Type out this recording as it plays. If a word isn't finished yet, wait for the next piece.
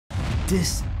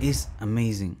This is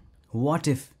amazing. What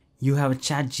if you have a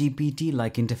ChatGPT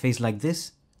like interface like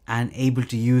this and able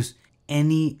to use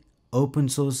any open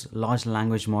source large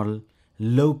language model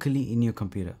locally in your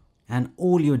computer, and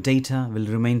all your data will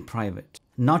remain private.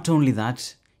 Not only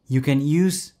that, you can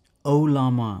use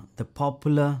Ollama, the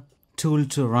popular tool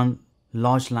to run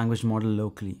large language model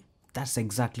locally. That's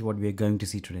exactly what we are going to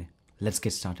see today. Let's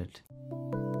get started.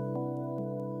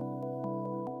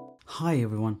 Hi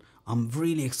everyone, I'm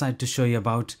really excited to show you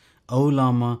about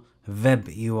Ollama Web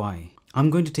UI. I'm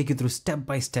going to take you through step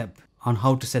by step on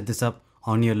how to set this up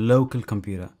on your local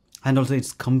computer. And also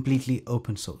it's completely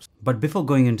open source. But before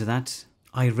going into that,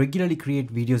 I regularly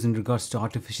create videos in regards to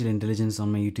artificial intelligence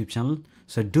on my YouTube channel.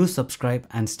 So do subscribe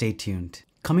and stay tuned.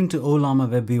 Coming to Ollama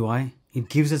Web UI, it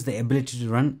gives us the ability to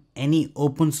run any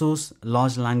open source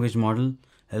large language model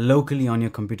locally on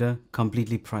your computer,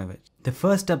 completely private. The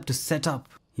first step to set up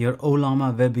your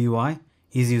Ollama Web UI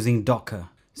is using Docker.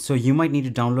 So you might need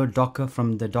to download Docker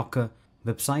from the Docker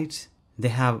website. They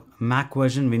have Mac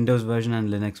version, Windows version, and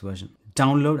Linux version.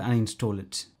 Download and install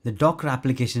it. The Docker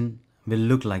application will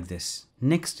look like this.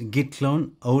 Next, git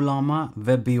clone Ollama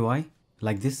Web UI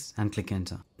like this and click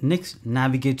enter. Next,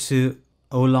 navigate to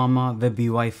Ollama Web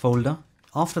UI folder.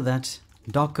 After that,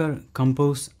 Docker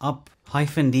compose up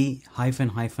 -d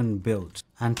 --build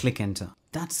and click enter.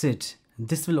 That's it.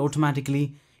 This will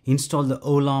automatically install the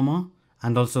Ollama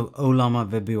and also Ollama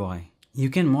Web UI. You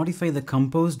can modify the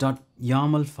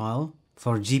compose.yaml file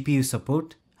for GPU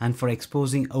support and for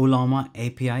exposing Ollama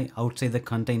API outside the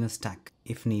container stack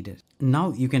if needed.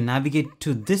 Now you can navigate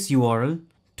to this URL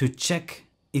to check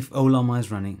if Ollama is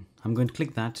running. I'm going to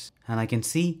click that and I can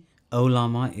see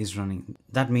Ollama is running.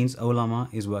 That means Ollama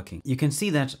is working. You can see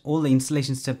that all the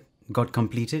installation step got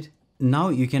completed. Now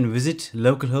you can visit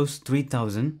localhost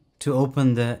 3000 to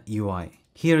open the UI.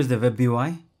 Here is the Web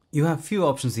UI. You have few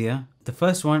options here. The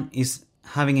first one is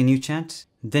having a new chat.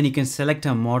 Then you can select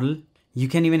a model. You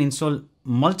can even install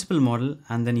multiple model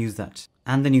and then use that.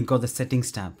 And then you've got the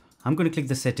settings tab. I'm going to click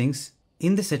the settings.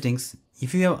 In the settings,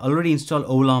 if you have already installed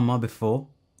Olama before,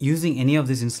 using any of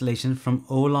this installation from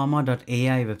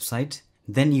ollama.ai website,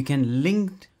 then you can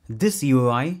link this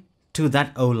UI to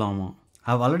that Olama.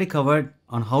 I've already covered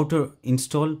on how to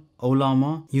install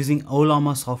Olama using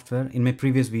Ollama software in my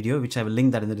previous video, which I will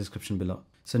link that in the description below.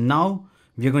 So now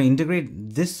we are going to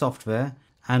integrate this software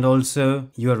and also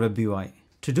your Web UI.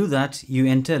 To do that, you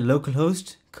enter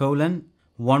localhost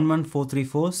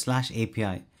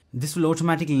 :11434/API. This will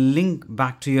automatically link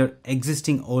back to your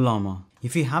existing Ollama.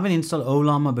 If you haven't installed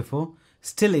Ollama before,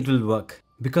 still it will work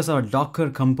because our Docker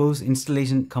compose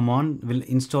installation command will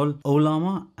install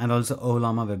Ollama and also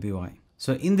Ollama Web UI.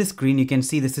 So in this screen, you can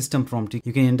see the system prompt.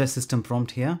 You can enter system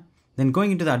prompt here. Then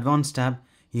going into the advanced tab,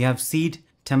 you have seed,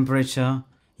 temperature,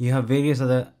 you have various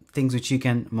other things which you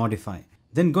can modify.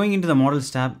 Then going into the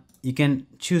models tab, you can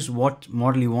choose what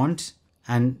model you want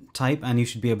and type, and you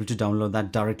should be able to download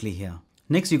that directly here.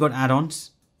 Next, you got add-ons.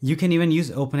 You can even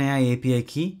use OpenAI API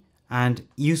key and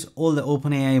use all the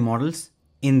OpenAI models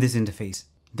in this interface.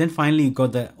 Then finally, you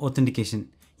got the authentication.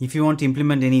 If you want to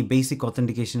implement any basic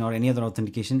authentication or any other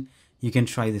authentication, you can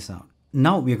try this out.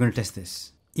 Now we are going to test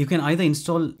this. You can either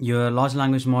install your large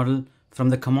language model from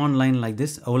the command line like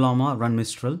this, Ollama run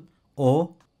Mistral,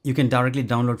 or you can directly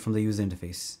download from the user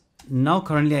interface. Now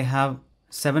currently I have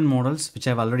 7 models which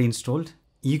I've already installed.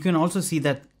 You can also see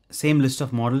that same list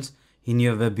of models in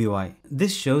your Web UI.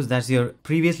 This shows that your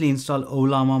previously installed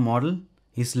Ollama model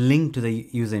is linked to the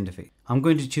user interface. I'm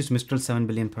going to choose Mistral 7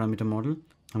 billion parameter model.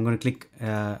 I'm going to click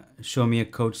show me a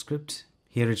code script.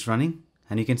 Here it's running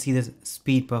and you can see the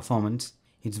speed performance.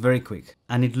 It's very quick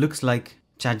and it looks like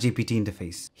ChatGPT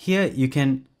interface. Here you can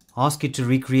ask it to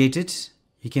recreate it.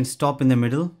 You can stop in the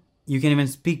middle. You can even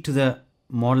speak to the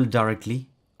model directly.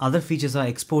 Other features are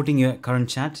exporting your current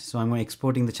chat. So I'm going to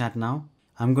exporting the chat now.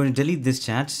 I'm going to delete this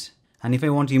chat. And if I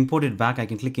want to import it back, I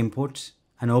can click import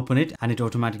and open it and it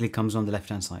automatically comes on the left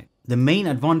hand side. The main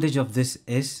advantage of this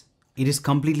is it is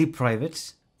completely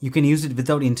private. You can use it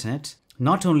without internet.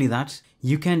 Not only that,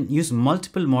 you can use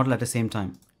multiple models at the same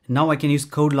time. Now I can use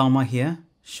code llama here.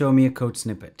 Show me a code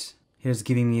snippet. Here's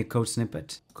giving me a code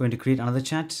snippet. Going to create another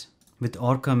chat with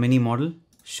Orca mini model.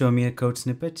 Show me a code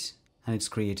snippet and it's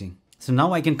creating. So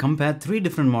now I can compare 3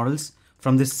 different models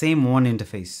from this same one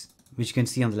interface, which you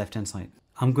can see on the left hand side.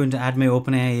 I'm going to add my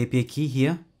OpenAI API key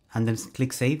here and then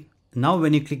click save. Now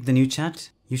when you click the new chat,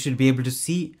 you should be able to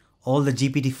see all the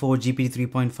GPT-4, GPT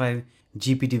 3.5,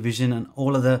 GPT Vision and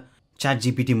all other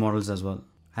ChatGPT models as well.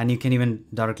 And you can even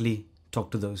directly talk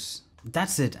to those.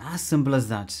 That's it, as simple as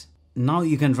that. Now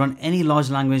you can run any large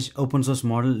language open source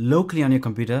model locally on your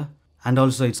computer and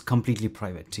also it's completely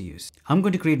private to use. I'm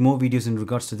going to create more videos in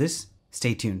regards to this.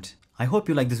 Stay tuned. I hope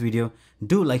you like this video.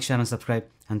 Do like, share and subscribe,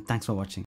 and thanks for watching.